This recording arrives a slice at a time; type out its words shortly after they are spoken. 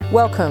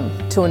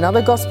Welcome to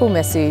another Gospel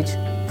message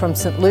from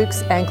St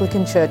Luke's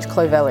Anglican Church,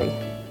 Clovelly.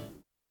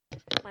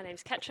 My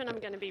name's Katrin. I'm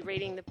going to be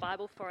reading the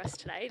Bible for us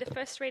today. The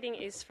first reading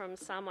is from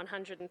Psalm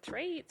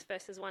 103. It's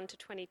verses 1 to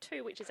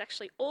 22, which is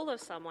actually all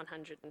of Psalm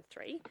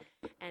 103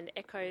 and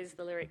echoes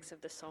the lyrics of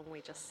the song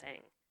we just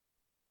sang.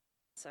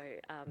 So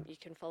you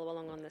can follow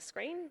along on the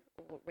screen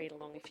or read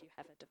along if you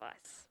have a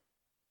device.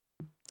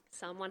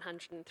 Psalm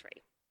 103.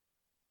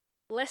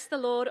 Bless the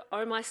Lord,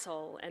 O my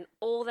soul, and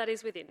all that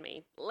is within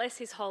me. Bless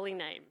his holy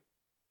name.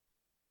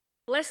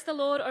 Bless the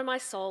Lord, O my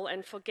soul,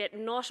 and forget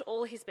not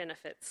all his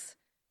benefits,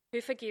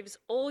 who forgives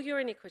all your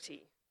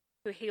iniquity,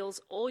 who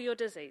heals all your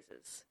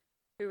diseases,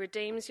 who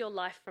redeems your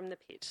life from the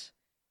pit,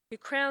 who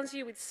crowns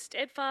you with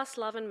steadfast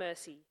love and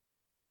mercy,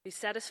 who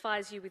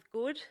satisfies you with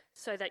good,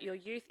 so that your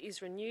youth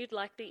is renewed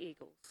like the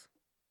eagles.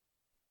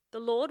 The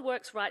Lord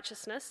works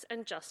righteousness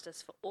and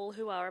justice for all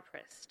who are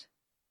oppressed.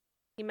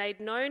 He made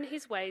known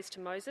his ways to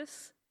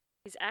Moses,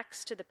 his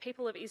acts to the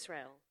people of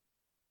Israel.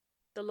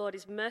 The Lord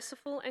is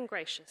merciful and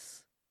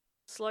gracious,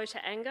 slow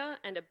to anger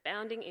and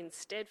abounding in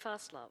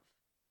steadfast love.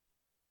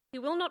 He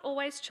will not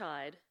always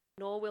chide,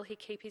 nor will he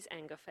keep his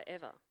anger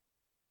forever.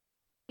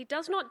 He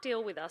does not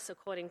deal with us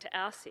according to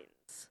our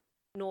sins,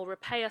 nor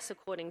repay us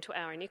according to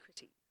our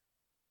iniquities.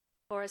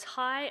 For as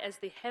high as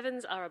the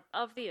heavens are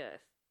above the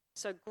earth,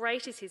 so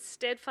great is his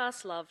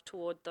steadfast love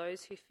toward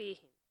those who fear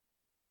him.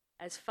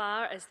 As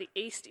far as the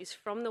east is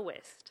from the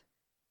west,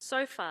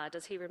 so far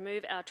does he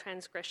remove our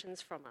transgressions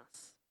from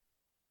us.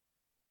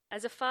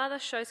 As a father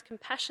shows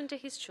compassion to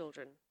his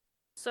children,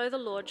 so the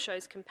Lord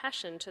shows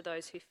compassion to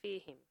those who fear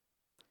him.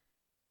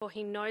 For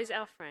he knows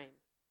our frame,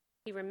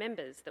 he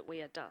remembers that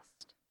we are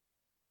dust.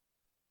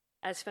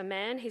 As for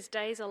man, his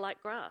days are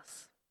like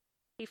grass.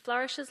 He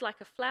flourishes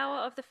like a flower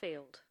of the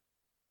field,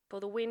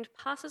 for the wind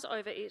passes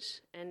over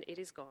it and it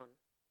is gone,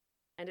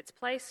 and its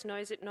place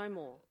knows it no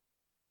more.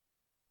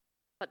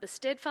 But the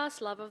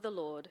steadfast love of the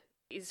Lord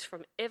is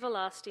from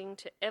everlasting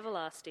to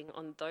everlasting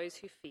on those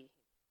who fear him,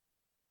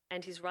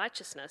 and his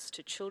righteousness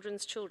to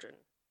children's children,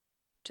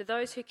 to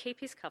those who keep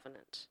his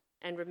covenant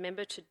and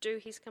remember to do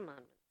his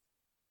commandments.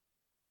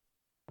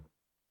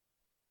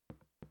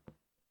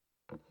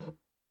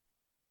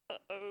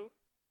 Uh-oh.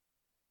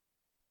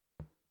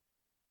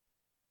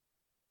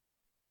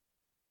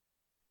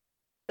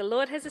 The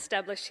Lord has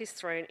established his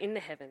throne in the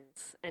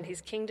heavens, and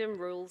his kingdom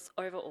rules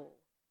over all.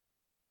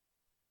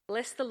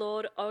 Bless the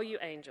Lord, O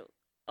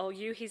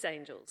you his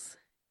angels,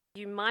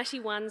 you mighty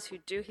ones who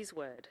do his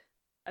word,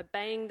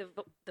 obeying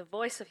the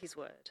voice of his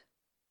word.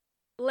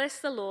 Bless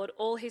the Lord,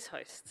 all his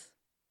hosts,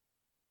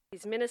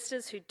 his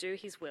ministers who do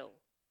his will.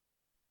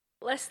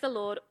 Bless the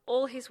Lord,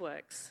 all his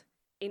works,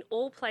 in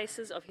all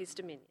places of his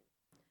dominion.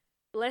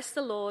 Bless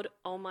the Lord,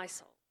 O my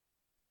soul.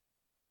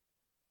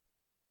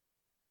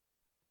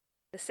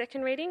 The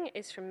second reading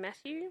is from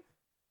Matthew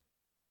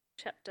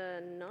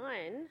chapter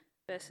 9,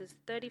 verses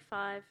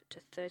 35 to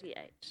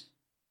 38.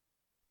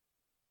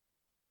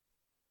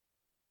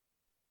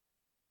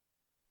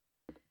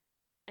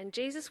 And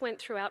Jesus went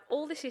throughout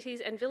all the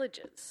cities and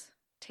villages,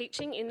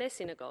 teaching in their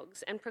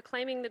synagogues and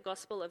proclaiming the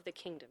gospel of the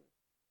kingdom,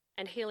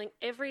 and healing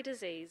every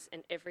disease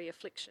and every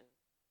affliction.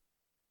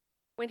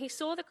 When he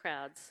saw the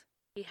crowds,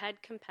 he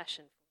had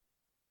compassion for them,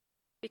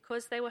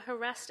 because they were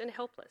harassed and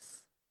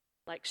helpless,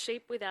 like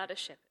sheep without a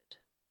shepherd.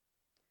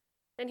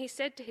 Then he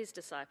said to his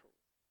disciples,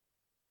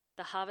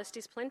 "The harvest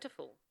is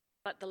plentiful,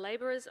 but the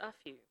labourers are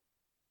few.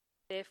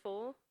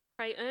 Therefore,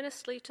 pray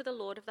earnestly to the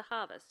Lord of the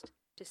harvest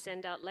to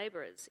send out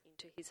labourers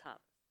into his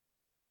harvest."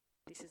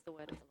 This is the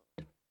word of the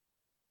Lord.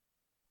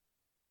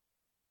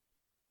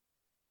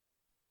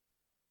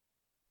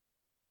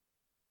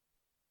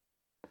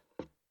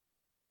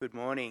 Good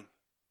morning.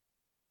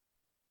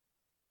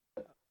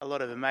 A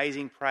lot of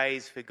amazing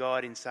praise for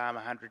God in Psalm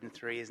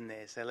 103, isn't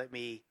there? So let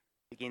me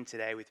begin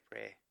today with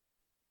prayer.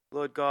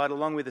 Lord God,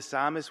 along with the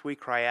psalmist, we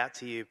cry out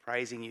to you,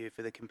 praising you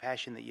for the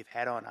compassion that you've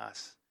had on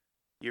us.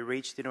 You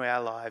reached into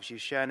our lives. You've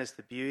shown us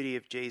the beauty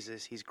of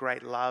Jesus, his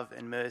great love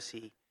and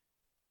mercy.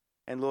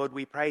 And Lord,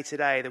 we pray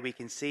today that we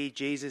can see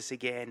Jesus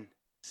again,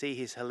 see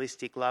his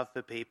holistic love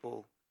for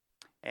people,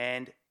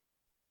 and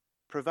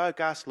provoke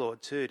us,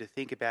 Lord, too, to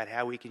think about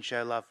how we can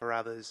show love for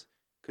others,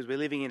 because we're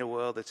living in a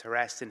world that's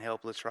harassed and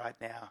helpless right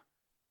now,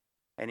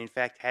 and in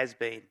fact has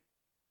been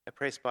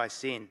oppressed by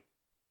sin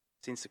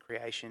since the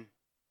creation.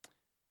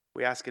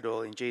 We ask it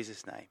all in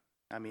Jesus' name.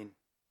 Amen.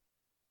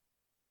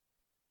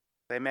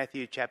 So in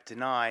Matthew chapter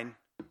 9,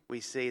 we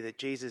see that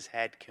Jesus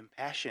had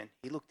compassion.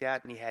 He looked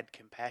out and he had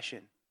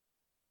compassion.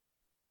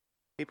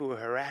 People were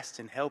harassed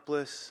and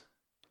helpless,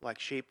 like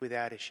sheep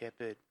without a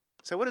shepherd.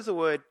 So what does the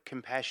word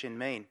compassion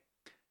mean?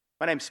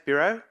 My name's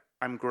Spiro.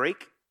 I'm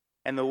Greek.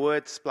 And the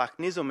word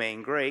splachnizomi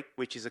in Greek,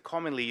 which is a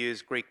commonly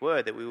used Greek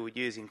word that we would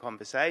use in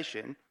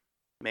conversation,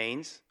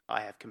 means I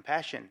have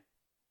compassion.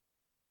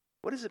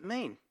 What does it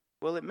mean?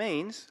 Well, it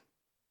means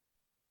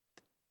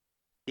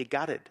you're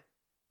gutted.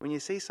 When you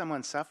see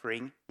someone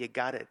suffering, you're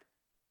gutted,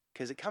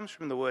 because it comes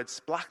from the word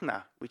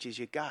splachna, which is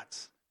your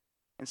guts.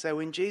 And so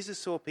when Jesus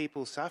saw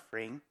people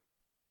suffering,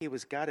 he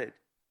was gutted.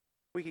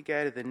 We could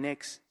go to the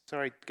next,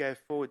 go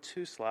forward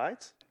 2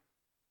 slides.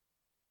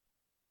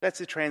 That's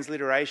a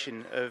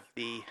transliteration of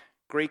the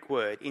Greek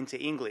word into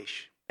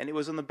English. And it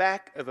was on the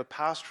back of a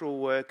pastoral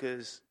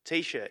worker's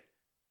t-shirt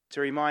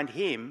to remind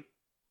him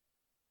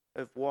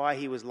of why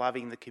he was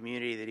loving the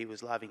community that he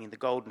was loving in the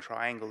Golden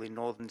Triangle in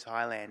northern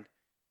Thailand.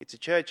 It's a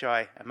church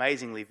I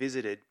amazingly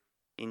visited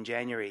in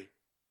January.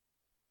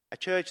 A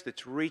church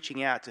that's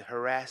reaching out to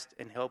harassed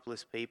and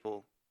helpless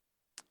people,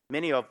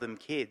 many of them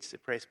kids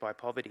oppressed by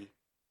poverty.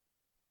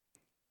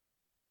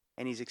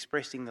 And he's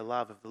expressing the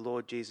love of the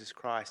Lord Jesus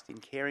Christ in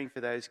caring for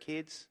those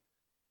kids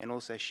and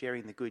also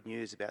sharing the good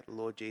news about the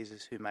Lord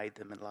Jesus who made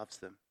them and loves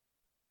them.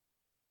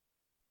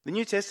 The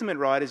New Testament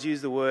writers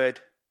use the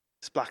word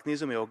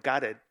splachnism or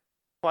gutted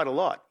quite a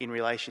lot in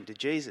relation to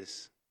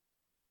Jesus.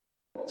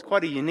 It's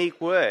quite a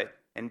unique word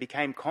and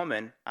became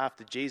common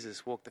after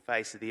Jesus walked the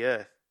face of the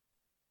earth.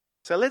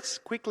 So let's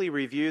quickly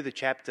review the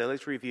chapter.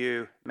 Let's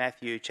review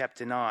Matthew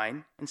chapter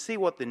 9 and see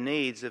what the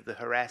needs of the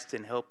harassed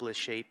and helpless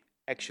sheep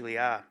actually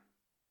are.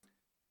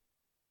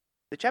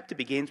 The chapter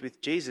begins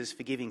with Jesus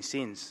forgiving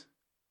sins.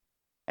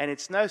 And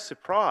it's no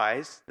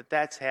surprise that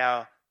that's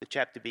how the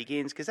chapter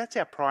begins, because that's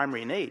our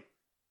primary need.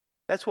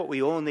 That's what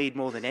we all need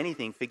more than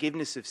anything,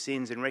 forgiveness of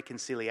sins and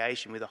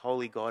reconciliation with the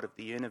holy God of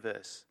the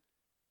universe.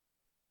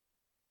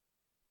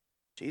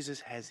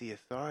 Jesus has the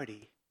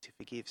authority to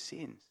forgive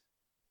sins.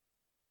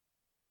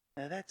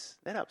 Now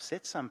that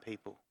upsets some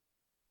people.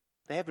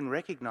 They haven't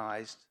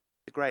recognised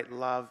the great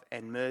love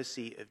and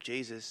mercy of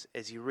Jesus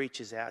as he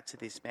reaches out to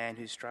this man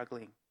who's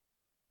struggling.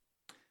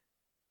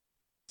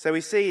 So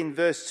we see in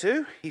verse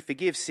 2, he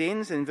forgives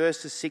sins, and in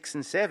verses 6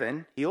 and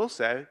 7, he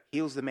also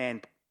heals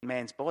the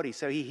man's body.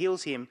 So he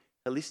heals him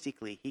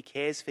holistically. He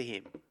cares for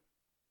him.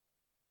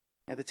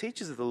 Now the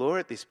teachers of the law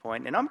at this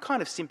point, and I'm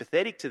kind of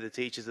sympathetic to the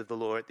teachers of the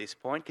law at this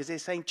point, because they're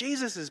saying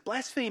Jesus is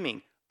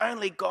blaspheming.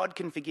 Only God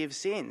can forgive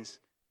sins.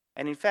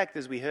 And in fact,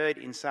 as we heard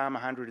in Psalm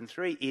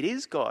 103, it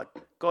is God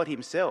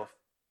himself,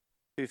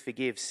 who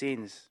forgives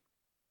sins.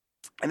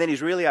 And then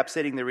he's really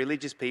upsetting the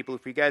religious people.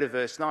 If we go to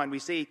verse 9, we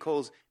see he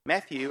calls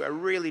Matthew a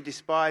really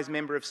despised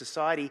member of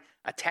society,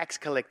 a tax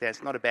collector.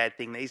 It's not a bad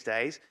thing these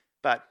days.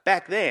 But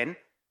back then,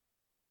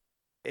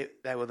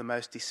 they were the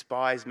most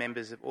despised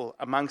members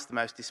amongst the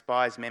most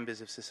despised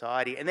members of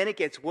society. And then it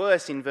gets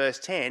worse in verse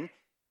 10.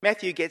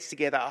 Matthew gets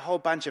together a whole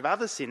bunch of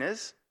other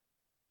sinners,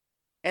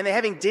 and they're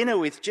having dinner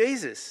with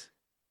Jesus.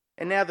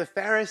 And now the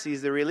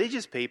Pharisees, the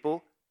religious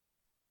people,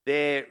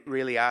 they're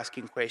really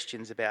asking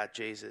questions about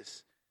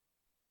Jesus.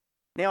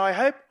 Now, I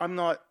hope I'm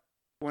not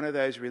one of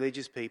those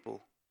religious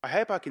people. I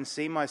hope I can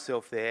see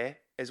myself there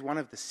as one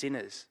of the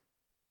sinners.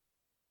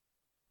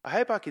 I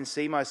hope I can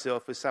see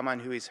myself as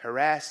someone who is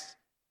harassed,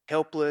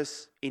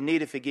 helpless, in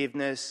need of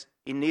forgiveness,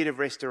 in need of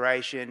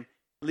restoration,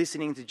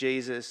 listening to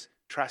Jesus,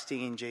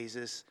 trusting in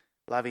Jesus,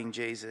 loving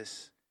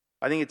Jesus.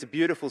 I think it's a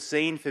beautiful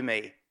scene for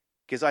me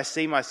because I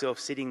see myself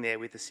sitting there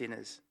with the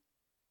sinners.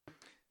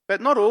 But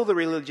not all the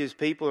religious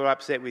people are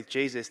upset with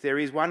Jesus. There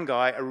is one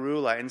guy, a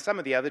ruler. In some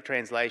of the other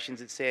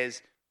translations, it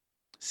says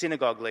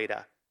synagogue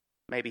leader.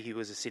 Maybe he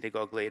was a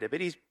synagogue leader,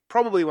 but he's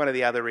probably one of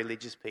the other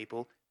religious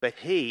people. But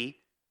he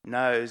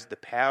knows the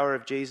power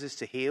of Jesus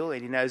to heal,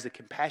 and he knows the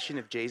compassion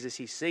of Jesus.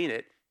 He's seen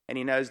it, and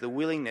he knows the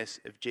willingness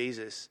of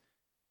Jesus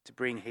to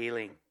bring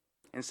healing.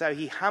 And so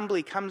he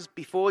humbly comes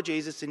before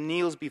Jesus and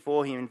kneels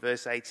before him in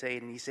verse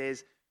 18, and he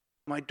says,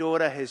 "My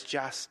daughter has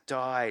just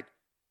died.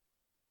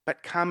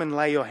 But come and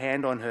lay your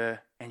hand on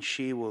her and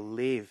she will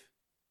live."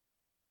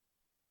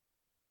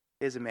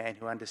 There's a man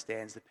who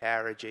understands the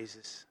power of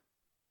Jesus.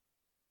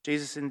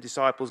 Jesus and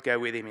disciples go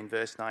with him in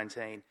verse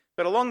 19.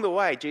 But along the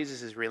way,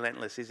 Jesus is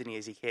relentless, isn't he,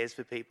 as he cares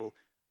for people.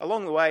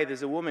 Along the way,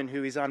 there's a woman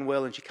who is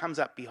unwell and she comes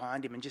up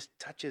behind him and just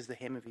touches the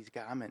hem of his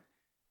garment.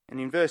 And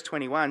in verse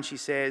 21, she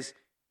says,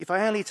 "If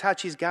I only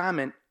touch his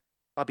garment,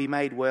 I'll be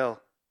made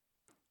well."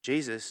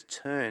 Jesus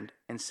turned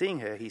and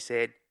seeing her, he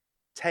said,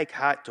 "Take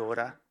heart,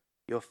 daughter.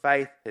 Your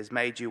faith has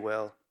made you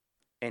well."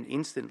 And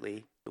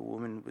instantly the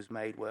woman was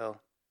made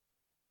well.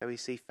 So we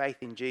see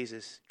faith in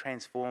Jesus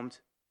transformed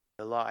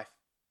her life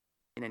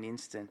in an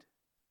instant.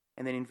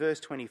 And then in verse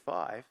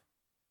 25,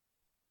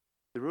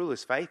 the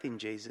ruler's faith in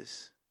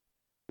Jesus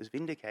was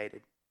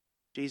vindicated.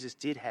 Jesus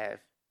did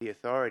have the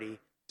authority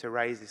to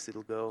raise this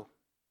little girl.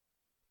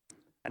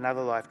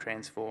 Another life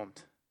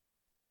transformed.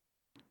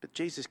 But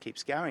Jesus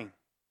keeps going.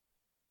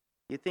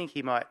 You'd think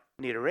he might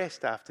need a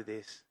rest after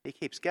this. He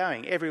keeps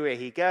going. Everywhere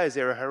he goes,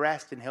 there are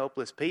harassed and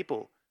helpless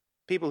people,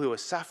 people who are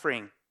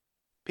suffering,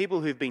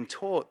 people who've been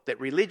taught that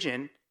their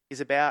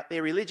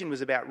religion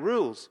was about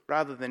rules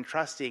rather than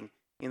trusting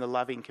in the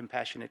loving,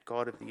 compassionate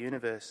God of the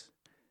universe.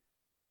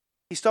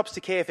 He stops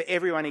to care for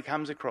everyone he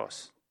comes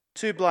across.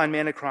 2 blind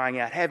men are crying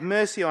out, "Have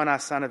mercy on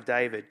us, Son of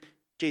David."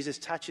 Jesus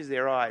touches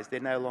their eyes. They're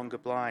no longer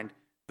blind.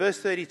 Verse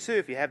 32,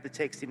 if you have the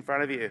text in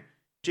front of you,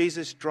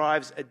 Jesus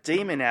drives a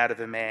demon out of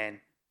a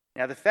man.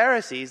 Now, the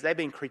Pharisees, they've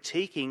been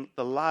critiquing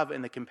the love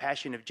and the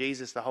compassion of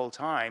Jesus the whole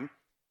time.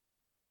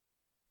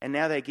 And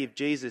now they give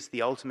Jesus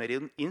the ultimate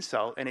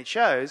insult. And it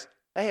shows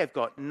They have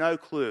got no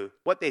clue.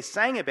 What they're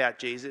saying about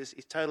Jesus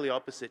is totally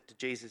opposite to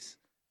Jesus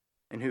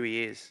and who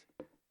he is.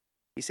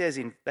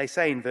 They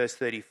say in verse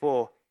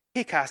 34,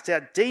 he cast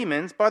out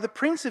demons by the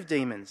prince of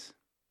demons.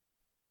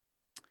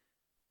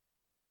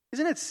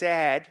 Isn't it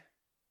sad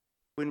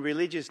when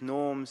religious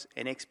norms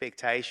and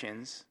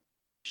expectations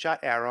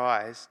shut our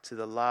eyes to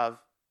the love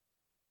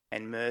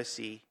and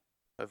mercy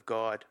of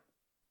God?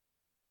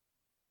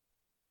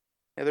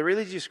 Now, the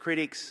religious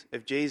critics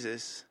of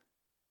Jesus,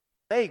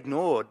 they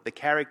ignored the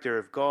character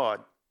of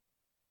God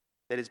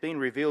that has been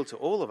revealed to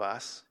all of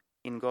us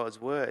in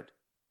God's word.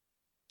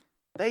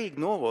 They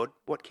ignored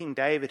what King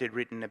David had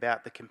written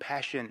about the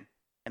compassion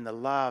and the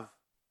love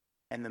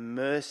and the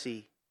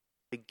mercy,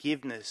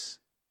 forgiveness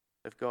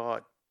of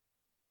God.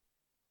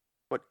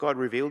 What God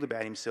revealed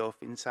about himself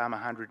in Psalm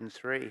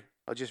 103.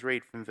 I'll just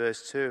read from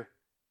verse 2.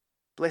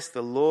 Bless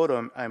the Lord,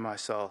 O my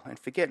soul, and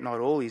forget not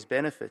all his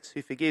benefits,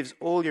 who forgives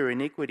all your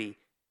iniquity,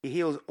 he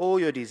heals all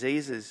your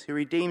diseases, who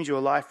redeems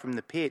your life from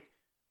the pit,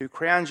 who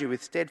crowns you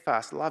with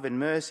steadfast love and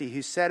mercy,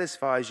 who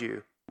satisfies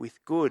you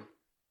with good,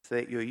 so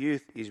that your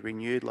youth is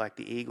renewed like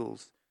the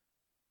eagles.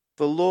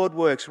 The Lord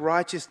works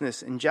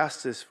righteousness and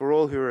justice for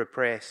all who are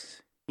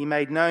oppressed. He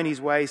made known his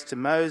ways to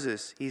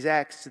Moses, his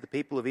acts to the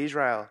people of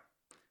Israel.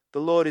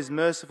 The Lord is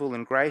merciful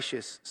and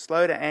gracious,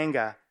 slow to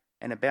anger,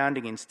 and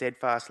abounding in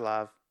steadfast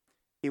love.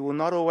 He will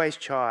not always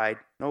chide,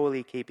 nor will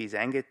he keep his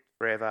anger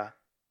forever.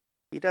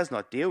 He does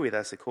not deal with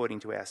us according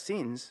to our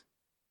sins,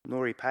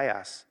 nor repay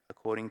us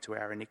according to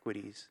our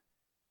iniquities.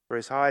 For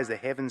as high as the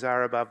heavens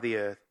are above the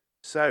earth,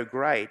 so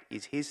great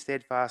is his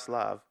steadfast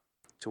love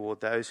toward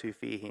those who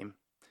fear him.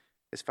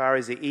 As far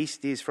as the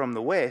east is from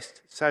the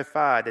west, so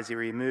far does he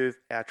remove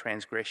our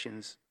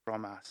transgressions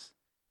from us.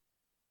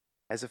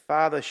 As a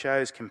father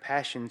shows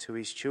compassion to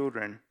his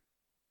children,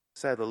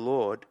 so the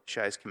Lord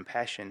shows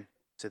compassion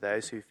to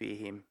those who fear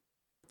him.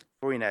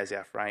 For he knows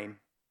our frame,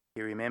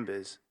 he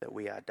remembers that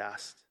we are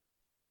dust.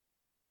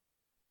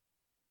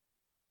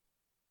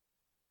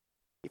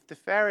 If the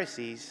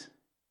Pharisees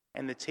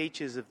and the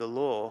teachers of the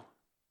law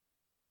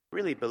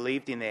really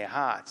believed in their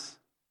hearts,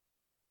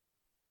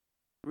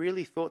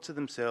 really thought to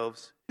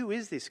themselves, who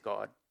is this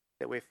God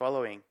that we're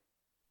following?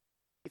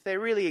 If they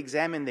really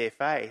examined their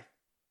faith,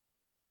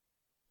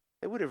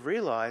 they would have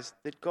realised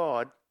that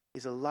God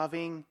is a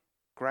loving,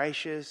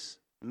 gracious,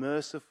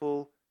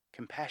 merciful,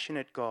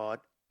 compassionate God.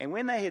 And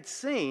when they had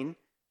seen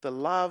the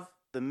love,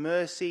 the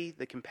mercy,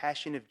 the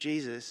compassion of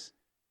Jesus,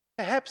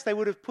 perhaps they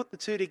would have put the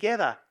two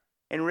together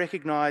and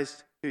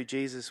recognised who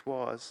Jesus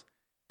was.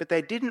 But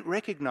they didn't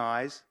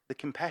recognise the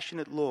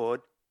compassionate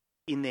Lord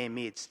in their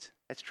midst.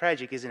 That's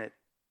tragic, isn't it?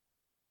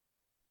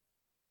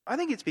 I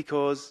think it's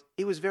because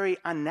it was very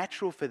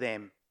unnatural for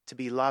them to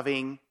be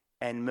loving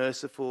and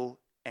merciful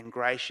and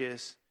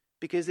gracious,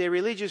 because their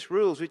religious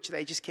rules, which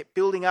they just kept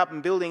building up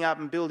and building up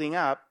and building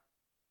up,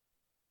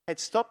 had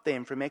stopped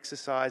them from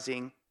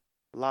exercising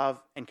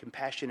love and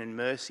compassion and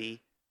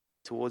mercy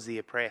towards the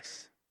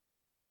oppressed.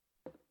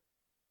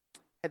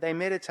 Had they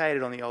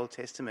meditated on the Old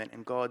Testament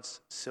and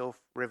God's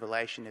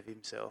self-revelation of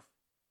himself,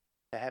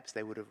 perhaps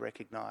they would have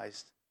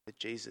recognised that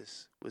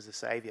Jesus was the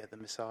Saviour, the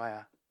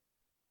Messiah.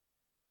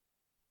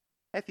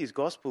 Matthew's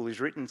Gospel is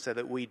written so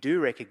that we do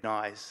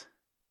recognise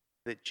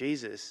that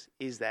Jesus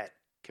is that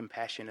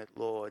compassionate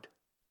Lord.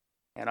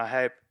 And I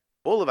hope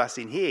all of us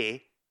in here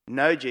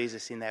know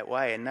Jesus in that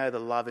way and know the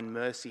love and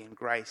mercy and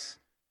grace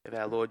of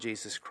our Lord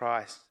Jesus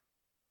Christ.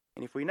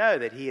 And if we know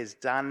that he has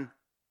done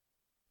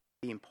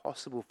the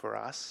impossible for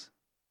us,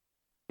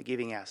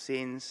 forgiving our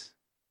sins,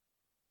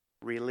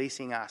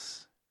 releasing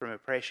us from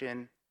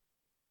oppression,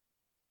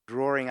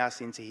 drawing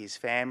us into his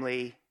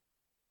family,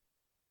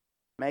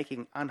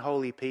 making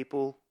unholy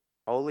people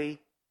holy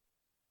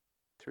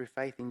through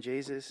faith in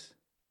Jesus,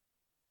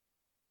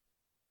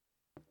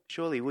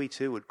 surely we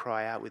too would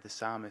cry out with the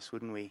psalmist,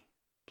 wouldn't we?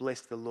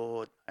 Bless the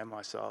Lord, O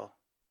my soul.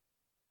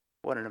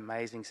 What an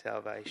amazing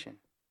salvation.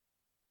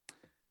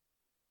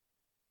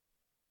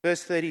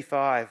 Verse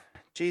 35,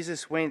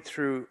 Jesus went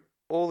through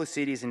all the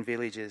cities and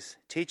villages,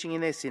 teaching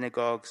in their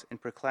synagogues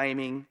and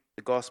proclaiming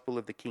the gospel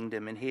of the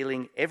kingdom and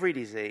healing every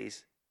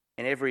disease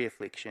and every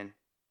affliction.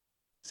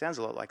 Sounds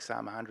a lot like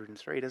Psalm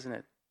 103, doesn't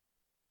it?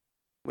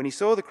 When he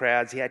saw the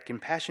crowds, he had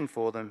compassion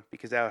for them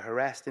because they were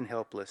harassed and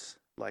helpless,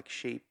 like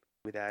sheep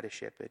without a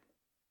shepherd.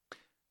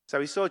 So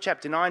we saw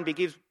chapter 9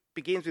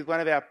 begins with one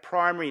of our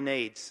primary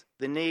needs,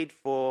 the need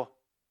for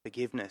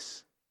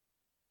forgiveness.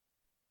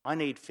 I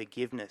need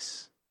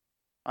forgiveness.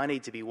 I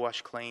need to be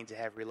washed clean to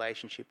have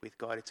relationship with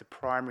God. It's a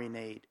primary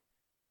need.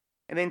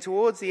 And then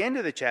towards the end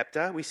of the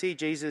chapter, we see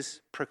Jesus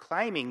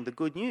proclaiming the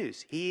good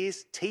news. He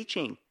is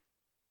teaching.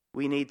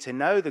 We need to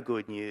know the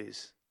good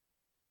news,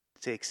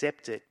 to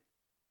accept it,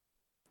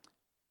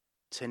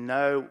 to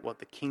know what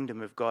the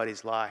kingdom of God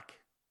is like.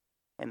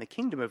 And the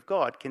kingdom of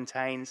God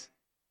contains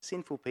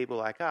sinful people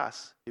like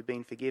us who've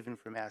been forgiven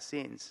from our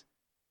sins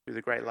through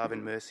the great love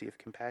and mercy of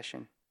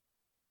compassion.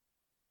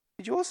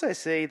 Did you also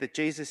see that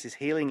Jesus is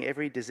healing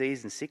every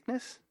disease and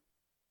sickness?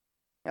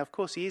 Now, of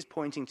course, he is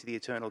pointing to the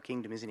eternal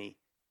kingdom, isn't he?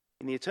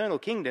 In the eternal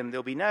kingdom,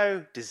 there'll be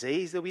no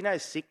disease, there'll be no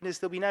sickness,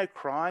 there'll be no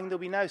crying, there'll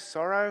be no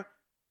sorrow.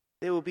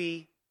 There will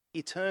be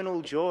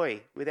eternal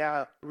joy with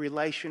our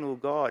relational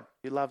God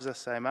who loves us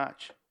so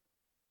much.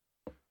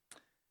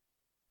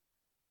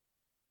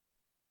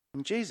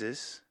 In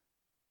Jesus,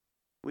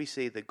 we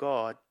see the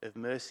God of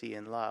mercy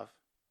and love,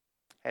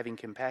 having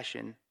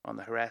compassion on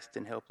the harassed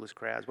and helpless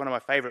crowds. One of my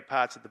favourite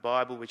parts of the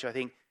Bible, which I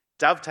think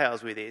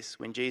dovetails with this,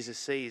 when Jesus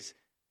sees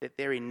that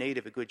they're in need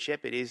of a good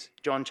shepherd, is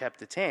John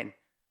chapter 10.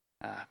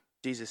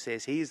 Jesus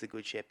says he is the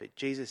good shepherd.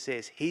 Jesus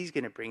says he's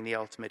going to bring the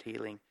ultimate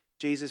healing.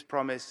 Jesus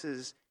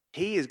promises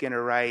he is going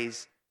to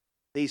raise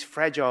these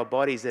fragile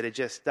bodies that are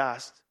just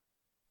dust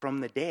from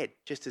the dead,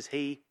 just as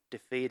he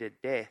defeated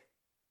death.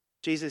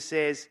 Jesus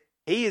says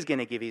he is going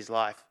to give his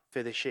life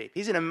for the sheep.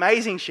 He's an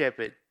amazing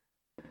shepherd.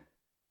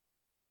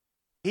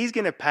 He's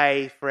going to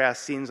pay for our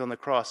sins on the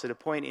cross at a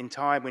point in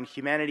time when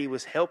humanity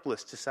was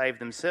helpless to save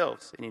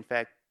themselves. And in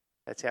fact,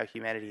 that's how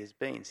humanity has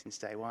been since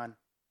day one.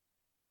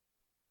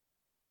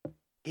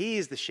 He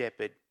is the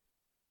shepherd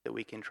that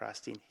we can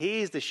trust in.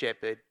 He is the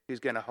shepherd who's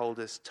going to hold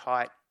us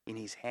tight in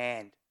his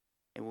hand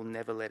and will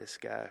never let us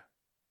go.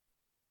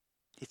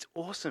 It's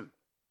awesome.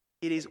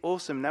 It is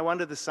awesome. No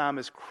wonder the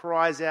psalmist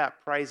cries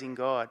out praising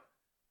God.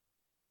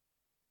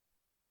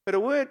 But a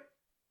word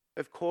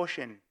of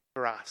caution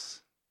for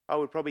us. I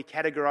would probably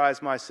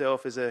categorise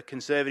myself as a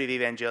conservative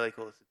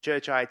evangelical. It's the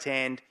church I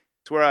attend.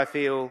 It's where I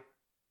feel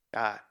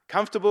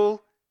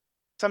comfortable.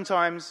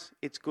 Sometimes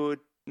it's good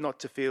not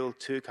to feel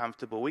too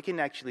comfortable. We can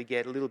actually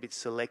get a little bit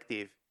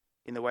selective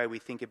in the way we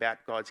think about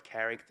God's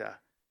character.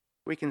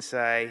 We can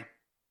say,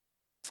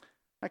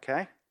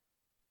 okay,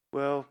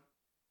 well,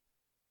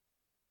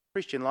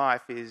 Christian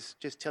life is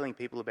just telling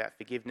people about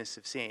forgiveness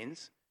of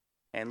sins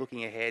and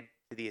looking ahead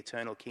to the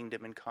eternal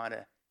kingdom and kind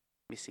of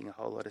missing a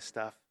whole lot of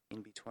stuff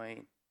in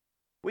between.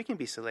 We can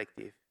be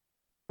selective.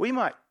 We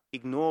might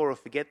ignore or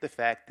forget the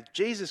fact that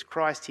Jesus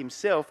Christ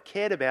himself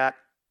cared about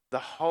the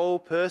whole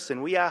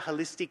person. We are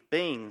holistic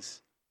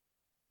beings.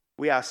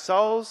 We are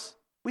souls.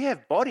 We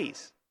have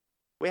bodies.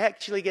 We're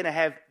actually going to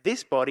have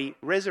this body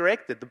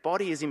resurrected. The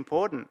body is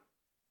important.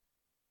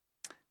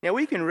 Now,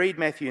 we can read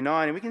Matthew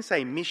 9 and we can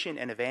say mission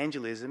and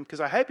evangelism,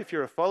 because I hope if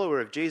you're a follower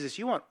of Jesus,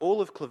 you want all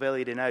of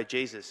Clovelly to know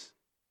Jesus.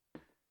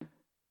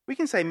 We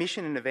can say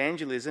mission and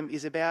evangelism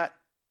is about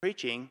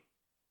preaching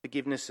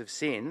forgiveness of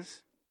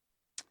sins.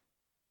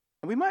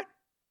 And we might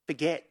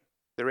forget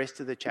the rest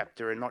of the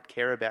chapter and not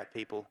care about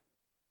people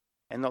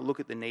and not look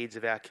at the needs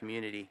of our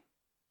community.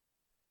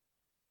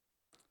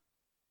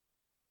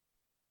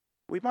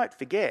 We might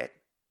forget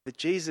that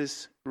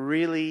Jesus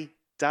really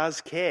does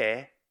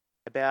care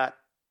about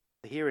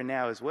the here and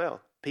now as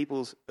well,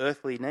 people's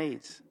earthly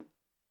needs.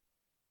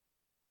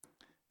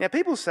 Now,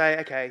 people say,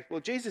 okay, well,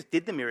 Jesus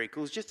did the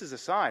miracles just as a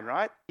sign,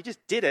 right? He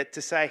just did it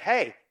to say,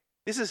 hey,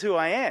 this is who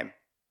I am.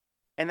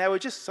 And they were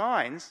just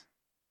signs.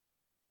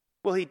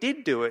 Well, he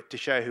did do it to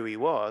show who he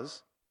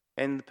was,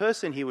 and the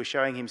person he was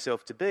showing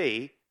himself to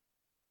be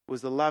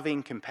was the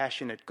loving,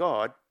 compassionate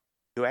God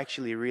who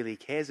actually really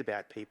cares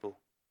about people.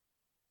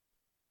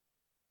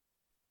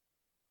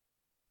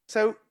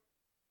 So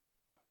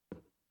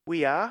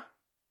we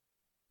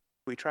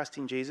trust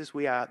in Jesus,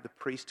 we are the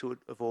priesthood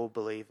of all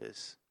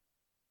believers.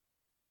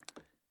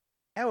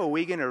 How are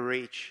we going to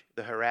reach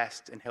the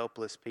harassed and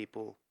helpless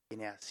people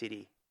in our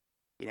city,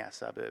 in our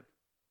suburb?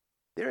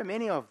 There are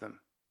many of them.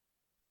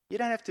 You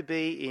don't have to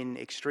be in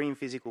extreme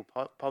physical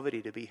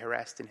poverty to be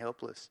harassed and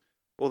helpless,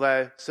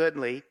 although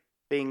certainly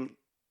being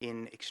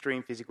in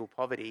extreme physical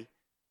poverty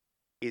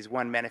is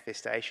one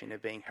manifestation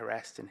of being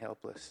harassed and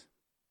helpless.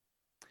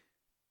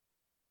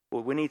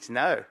 Well, we need to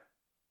know.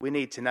 We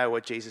need to know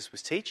what Jesus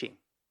was teaching.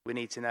 We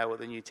need to know what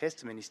the New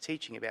Testament is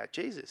teaching about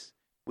Jesus.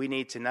 We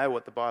need to know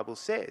what the Bible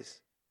says.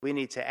 We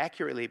need to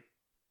accurately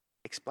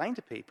explain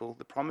to people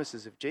the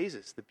promises of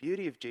Jesus, the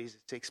beauty of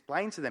Jesus, to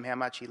explain to them how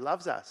much he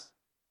loves us.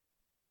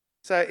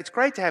 So it's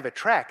great to have a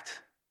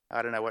tract.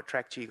 I don't know what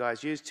tract you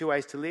guys use. 2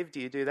 Ways to Live, do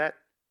you do that?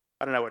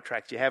 I don't know what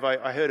tract you have.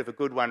 I heard of a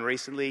good one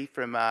recently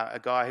from a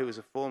guy who was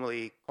a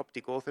formerly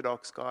Coptic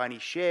Orthodox guy, and he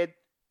shared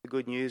the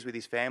good news with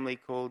his family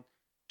called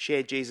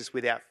Share Jesus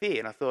Without Fear.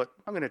 And I thought,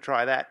 I'm going to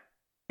try that.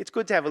 It's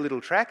good to have a little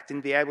tract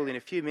and be able in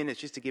a few minutes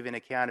just to give an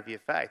account of your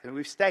faith. And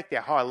we've staked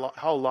our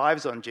whole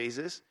lives on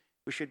Jesus.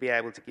 We should be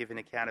able to give an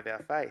account of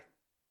our faith.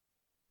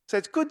 So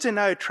it's good to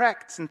know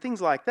tracts and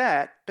things like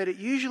that, but it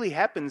usually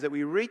happens that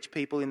we reach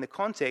people in the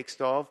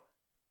context of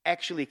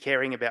actually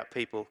caring about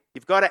people.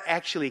 You've got to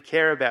actually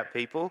care about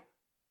people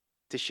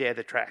to share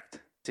the tract,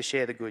 to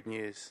share the good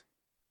news.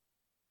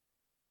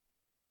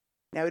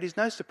 Now, it is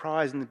no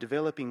surprise in the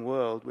developing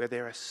world where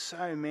there are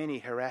so many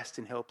harassed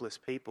and helpless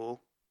people,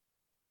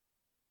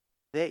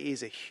 there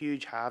is a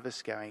huge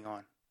harvest going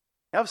on.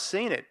 Now, I've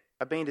seen it.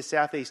 I've been to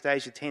Southeast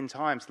Asia 10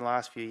 times in the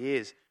last few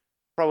years.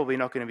 Probably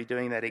not going to be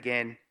doing that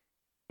again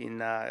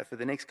for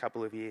the next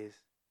couple of years.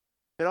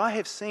 But I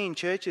have seen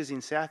churches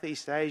in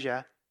Southeast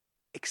Asia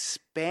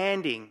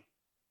expanding,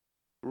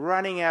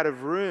 running out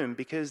of room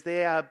because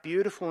they are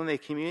beautiful in their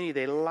community.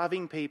 They're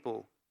loving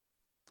people.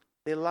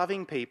 They're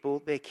loving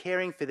people, they're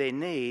caring for their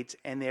needs,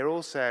 and they're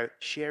also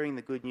sharing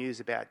the good news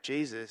about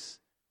Jesus.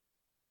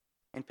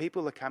 And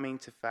people are coming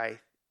to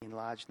faith in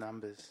large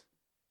numbers.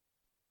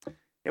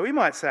 Now we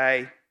might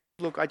say,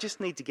 look, I just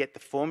need to get the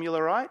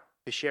formula right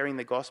for sharing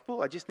the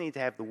gospel. I just need to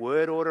have the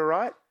word order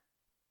right.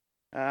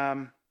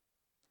 And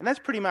that's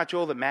pretty much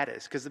all that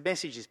matters, because the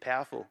message is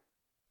powerful.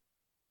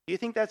 Do you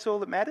think that's all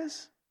that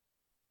matters?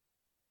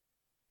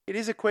 It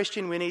is a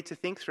question we need to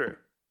think through.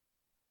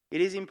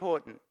 It is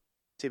important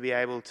to be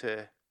able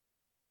to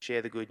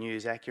share the good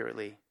news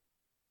accurately.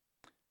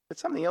 But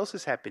something else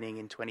is happening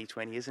in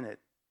 2020, isn't it?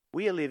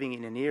 We are living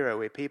in an era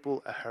where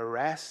people are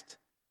harassed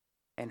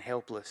and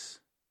helpless.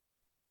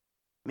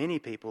 Many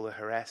people are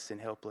harassed and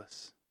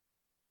helpless.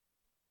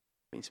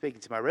 I've been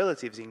speaking to my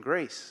relatives in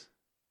Greece.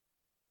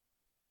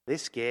 They're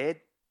scared,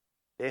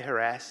 they're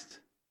harassed,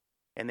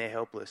 and they're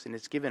helpless. And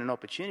it's given an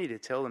opportunity to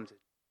tell them to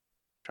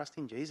trust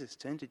in Jesus,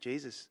 turn to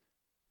Jesus.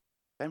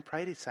 Don't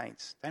pray to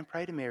saints, don't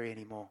pray to Mary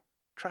anymore.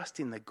 Trust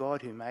in the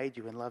God who made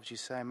you and loves you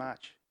so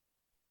much.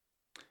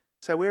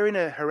 So we're in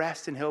a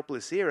harassed and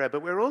helpless era,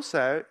 but we're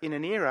also in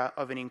an era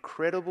of an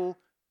incredible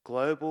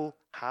global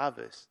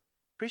harvest.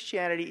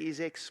 Christianity is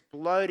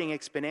exploding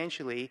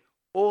exponentially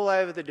all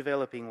over the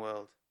developing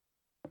world.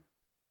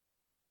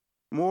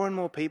 More and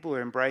more people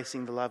are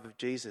embracing the love of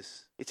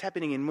Jesus. It's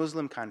happening in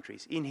Muslim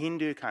countries, in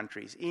Hindu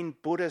countries, in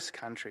Buddhist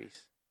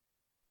countries.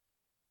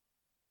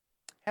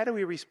 How do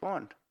we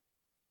respond?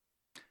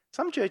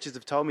 Some churches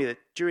have told me that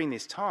during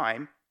this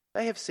time,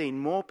 they have seen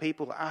more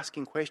people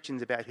asking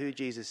questions about who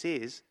Jesus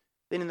is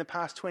than in the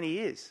past 20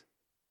 years.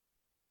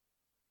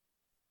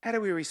 How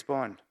do we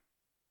respond?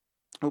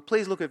 Well,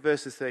 please look at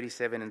verses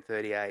 37 and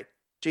 38.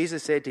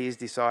 Jesus said to his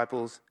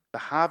disciples, "The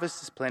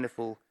harvest is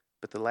plentiful,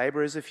 but the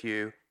labourers are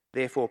few.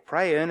 Therefore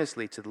pray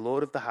earnestly to the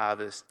Lord of the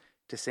harvest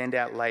to send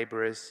out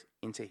labourers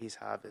into his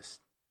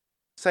harvest."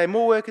 So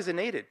more workers are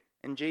needed.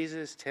 And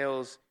Jesus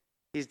tells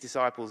his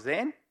disciples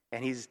then,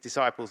 and his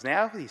disciples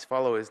now, his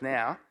followers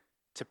now,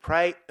 to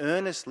pray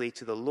earnestly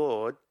to the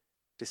Lord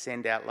to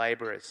send out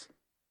labourers.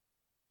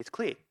 It's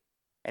clear.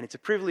 And it's a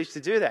privilege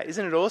to do that.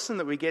 Isn't it awesome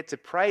that we get to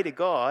pray to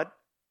God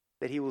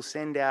that he will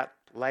send out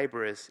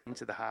labourers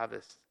into the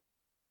harvest?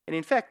 And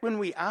in fact, when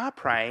we are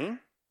praying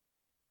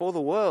for the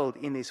world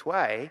in this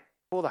way,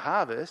 for the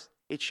harvest,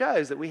 it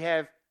shows that we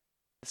have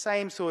the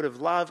same sort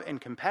of love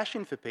and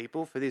compassion for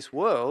people, for this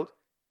world,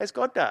 as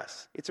God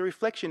does. It's a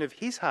reflection of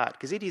his heart,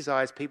 because he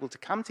desires people to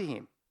come to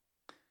him.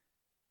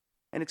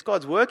 And it's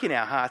God's work in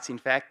our hearts, in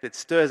fact, that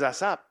stirs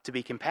us up to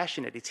be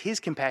compassionate. It's his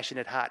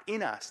compassionate heart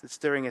in us that's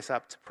stirring us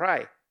up to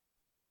pray.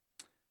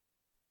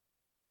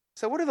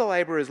 So what are the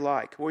labourers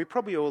like? Well, we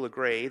probably all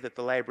agree that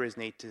the labourers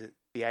need to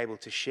be able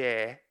to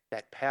share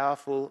that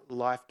powerful,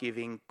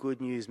 life-giving,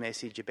 good news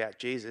message about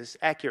Jesus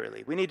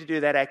accurately. We need to do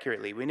that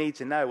accurately. We need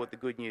to know what the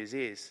good news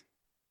is.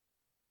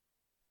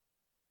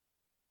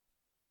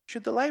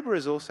 Should the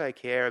labourers also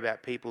care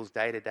about people's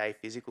day-to-day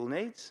physical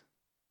needs?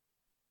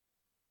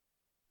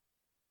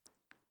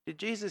 Did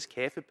Jesus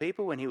care for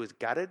people when he was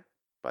gutted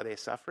by their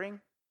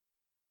suffering?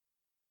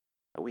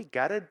 Are we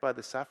gutted by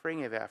the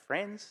suffering of our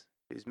friends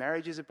whose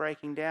marriages are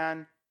breaking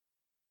down,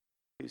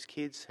 whose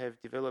kids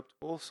have developed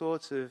all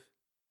sorts of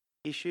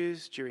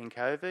issues during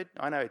COVID?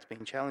 I know it's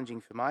been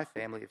challenging for my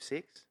family of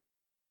 6.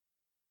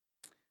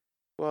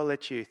 Well, I'll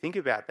let you think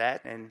about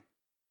that and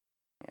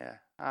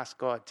ask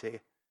God to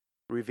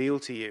reveal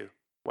to you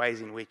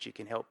ways in which you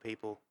can help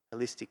people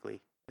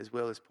holistically, as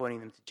well as pointing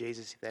them to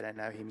Jesus if they don't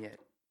know him yet.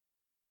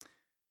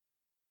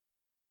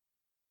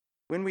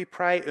 When we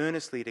pray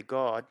earnestly to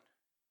God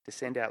to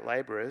send out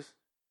labourers,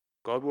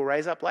 God will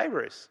raise up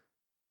labourers.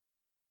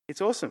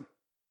 It's awesome.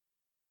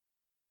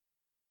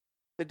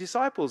 The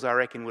disciples, I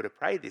reckon, would have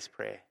prayed this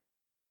prayer.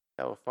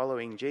 They were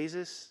following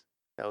Jesus,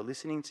 they were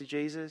listening to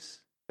Jesus,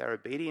 they were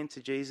obedient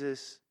to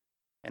Jesus,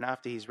 and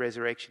after his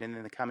resurrection and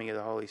then the coming of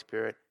the Holy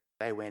Spirit,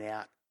 they went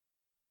out.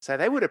 So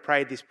they would have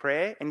prayed this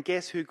prayer, and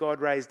guess who God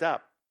raised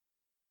up?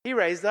 He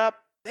raised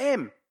up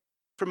them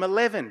from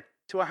 11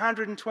 to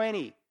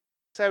 120.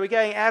 So we're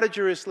going out of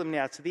Jerusalem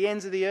now to the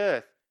ends of the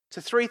earth,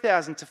 to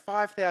 3,000, to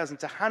 5,000,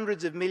 to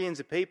hundreds of millions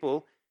of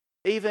people.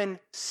 Even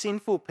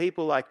sinful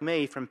people like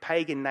me from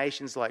pagan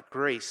nations like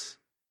Greece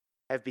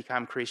have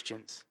become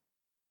Christians.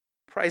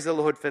 Praise the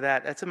Lord for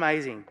that. That's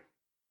amazing.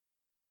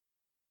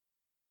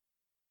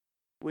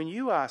 When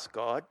you ask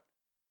God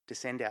to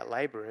send out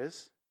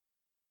labourers,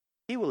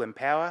 he will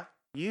empower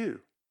you.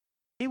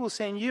 He will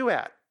send you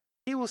out.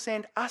 He will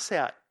send us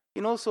out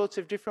in all sorts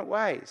of different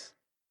ways,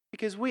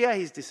 because we are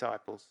his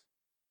disciples.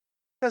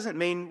 Doesn't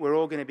mean we're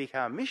all going to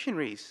become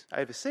missionaries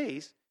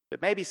overseas,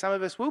 but maybe some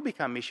of us will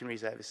become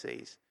missionaries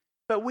overseas.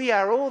 But we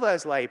are all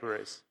those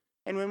labourers.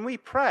 And when we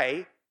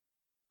pray,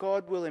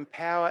 God will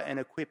empower and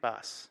equip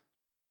us.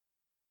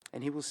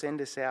 And he will send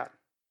us out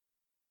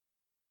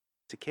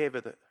to care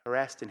for the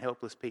harassed and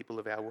helpless people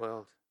of our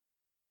world.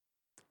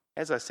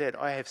 As I said,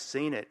 I have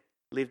seen it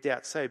lived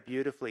out so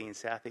beautifully in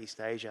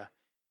Southeast Asia.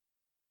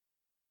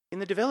 In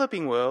the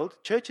developing world,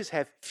 churches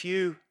have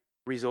few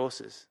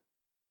resources.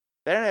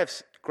 They don't have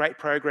great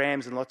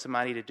programs and lots of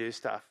money to do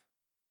stuff.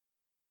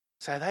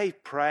 So they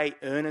pray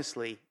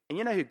earnestly. And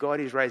you know who God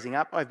is raising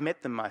up? I've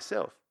met them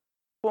myself.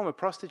 Former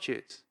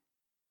prostitutes,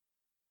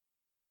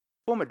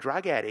 former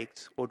drug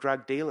addicts or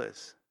drug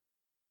dealers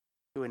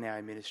who are now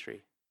in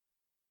ministry,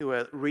 who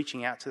are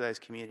reaching out to those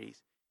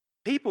communities.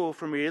 People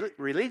from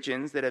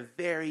religions that are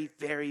very,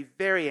 very,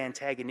 very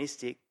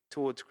antagonistic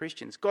towards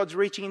Christians. God's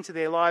reaching into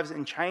their lives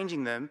and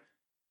changing them,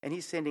 and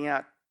he's sending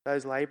out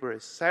those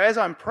labourers. So as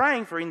I'm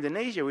praying for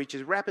Indonesia, which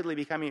is rapidly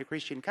becoming a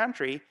Christian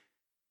country,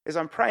 as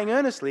I'm praying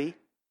earnestly,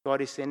 God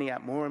is sending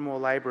out more and more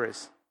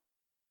labourers.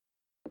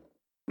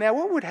 Now,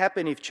 what would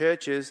happen if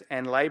churches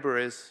and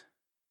labourers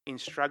in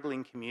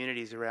struggling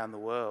communities around the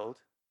world,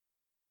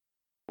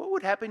 what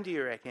would happen, do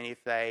you reckon,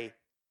 if they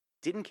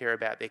didn't care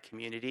about their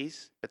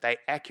communities, but they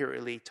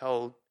accurately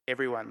told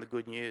everyone the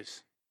good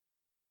news?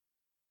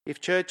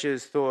 If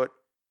churches thought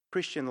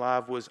Christian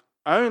love was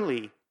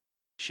only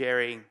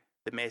sharing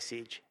the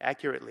message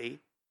accurately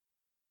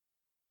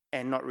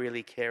and not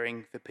really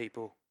caring for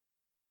people.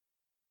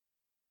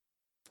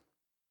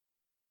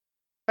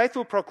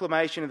 Faithful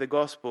proclamation of the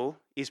gospel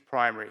is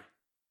primary.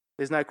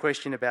 There's no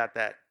question about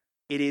that.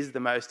 It is the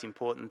most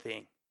important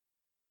thing.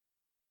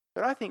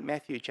 But I think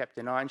Matthew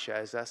chapter 9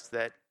 shows us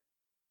that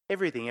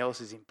everything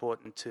else is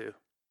important too,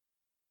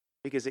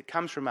 because it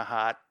comes from a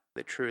heart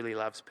that truly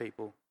loves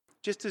people.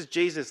 Just as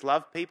Jesus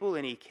loved people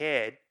and he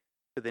cared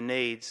for the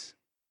needs,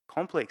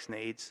 complex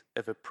needs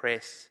of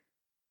oppressed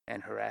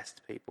and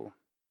harassed people.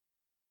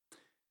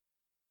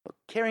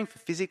 Caring for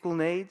physical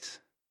needs,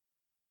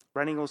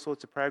 running all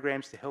sorts of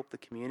programs to help the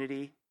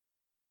community,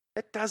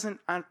 that doesn't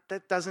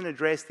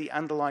address the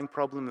underlying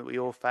problem that we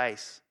all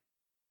face.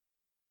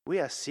 We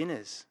are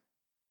sinners.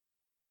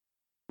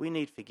 We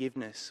need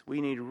forgiveness.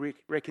 We need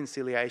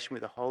reconciliation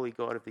with the holy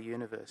God of the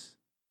universe.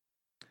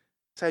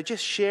 So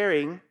just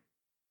sharing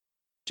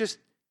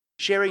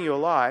your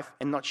life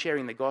and not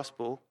sharing the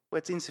gospel, well,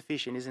 it's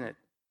insufficient, isn't it?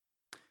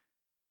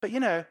 But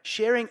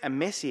sharing a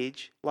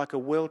message like a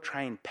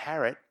well-trained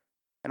parrot,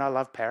 and I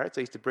love parrots,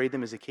 I used to breed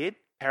them as a kid.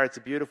 Parrots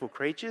are beautiful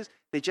creatures.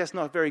 They're just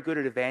not very good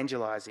at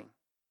evangelizing.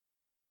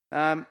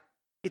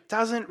 It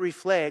doesn't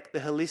reflect the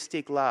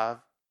holistic love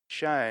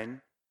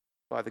shown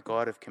by the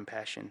God of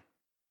compassion.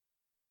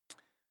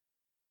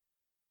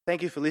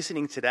 Thank you for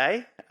listening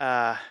today.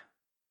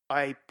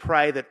 I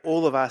pray that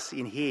all of us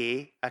in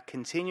here are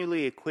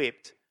continually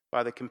equipped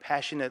by the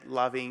compassionate,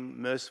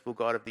 loving, merciful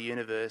God of the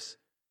universe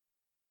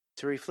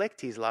to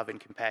reflect his love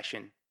and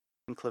compassion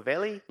in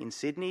Clovelly, in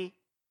Sydney,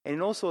 and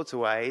in all sorts of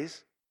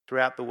ways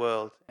throughout the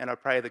world. And I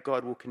pray that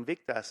God will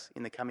convict us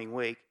in the coming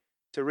week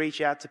to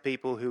reach out to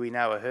people who we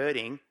know are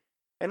hurting,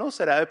 and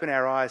also to open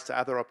our eyes to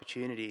other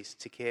opportunities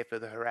to care for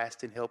the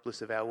harassed and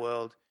helpless of our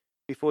world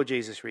before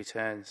Jesus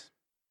returns.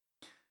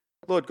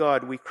 Lord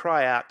God, we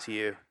cry out to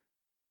you,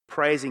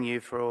 praising you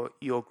for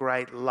your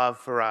great love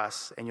for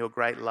us and your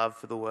great love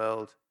for the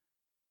world.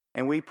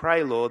 And we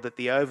pray, Lord, that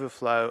the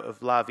overflow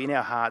of love in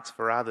our hearts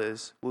for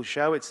others will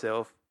show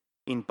itself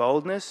in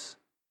boldness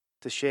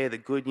to share the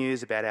good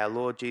news about our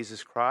Lord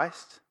Jesus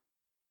Christ,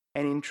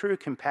 and in true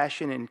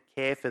compassion and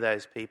care for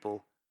those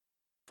people,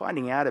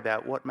 finding out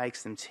about what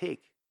makes them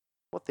tick,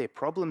 what their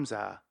problems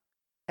are,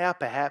 how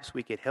perhaps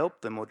we could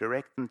help them or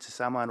direct them to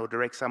someone or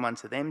direct someone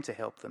to them to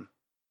help them.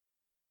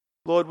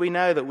 Lord, we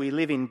know that we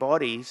live in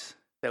bodies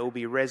that will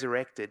be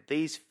resurrected.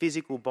 These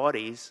physical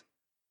bodies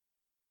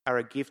are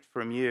a gift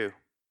from you.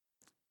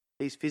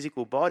 These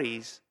physical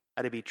bodies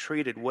are to be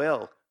treated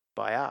well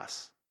by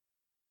us.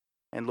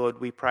 And Lord,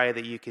 we pray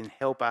that you can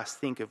help us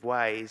think of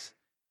ways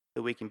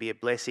that we can be a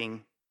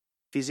blessing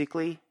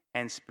physically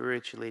and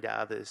spiritually to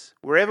others,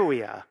 wherever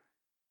we are,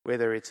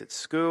 whether it's at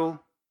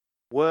school,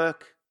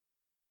 work,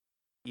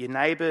 your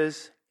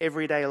neighbours,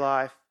 everyday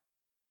life.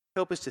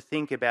 Help us to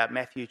think about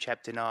Matthew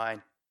chapter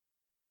 9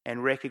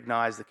 and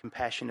recognise the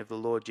compassion of the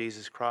Lord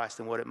Jesus Christ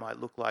and what it might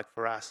look like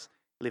for us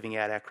living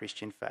out our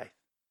Christian faith.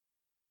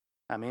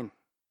 Amen.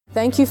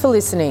 Thank you for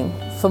listening.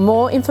 For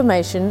more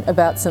information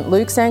about St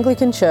Luke's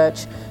Anglican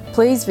Church,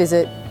 please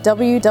visit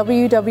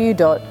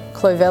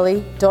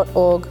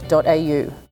www.clovelly.org.au.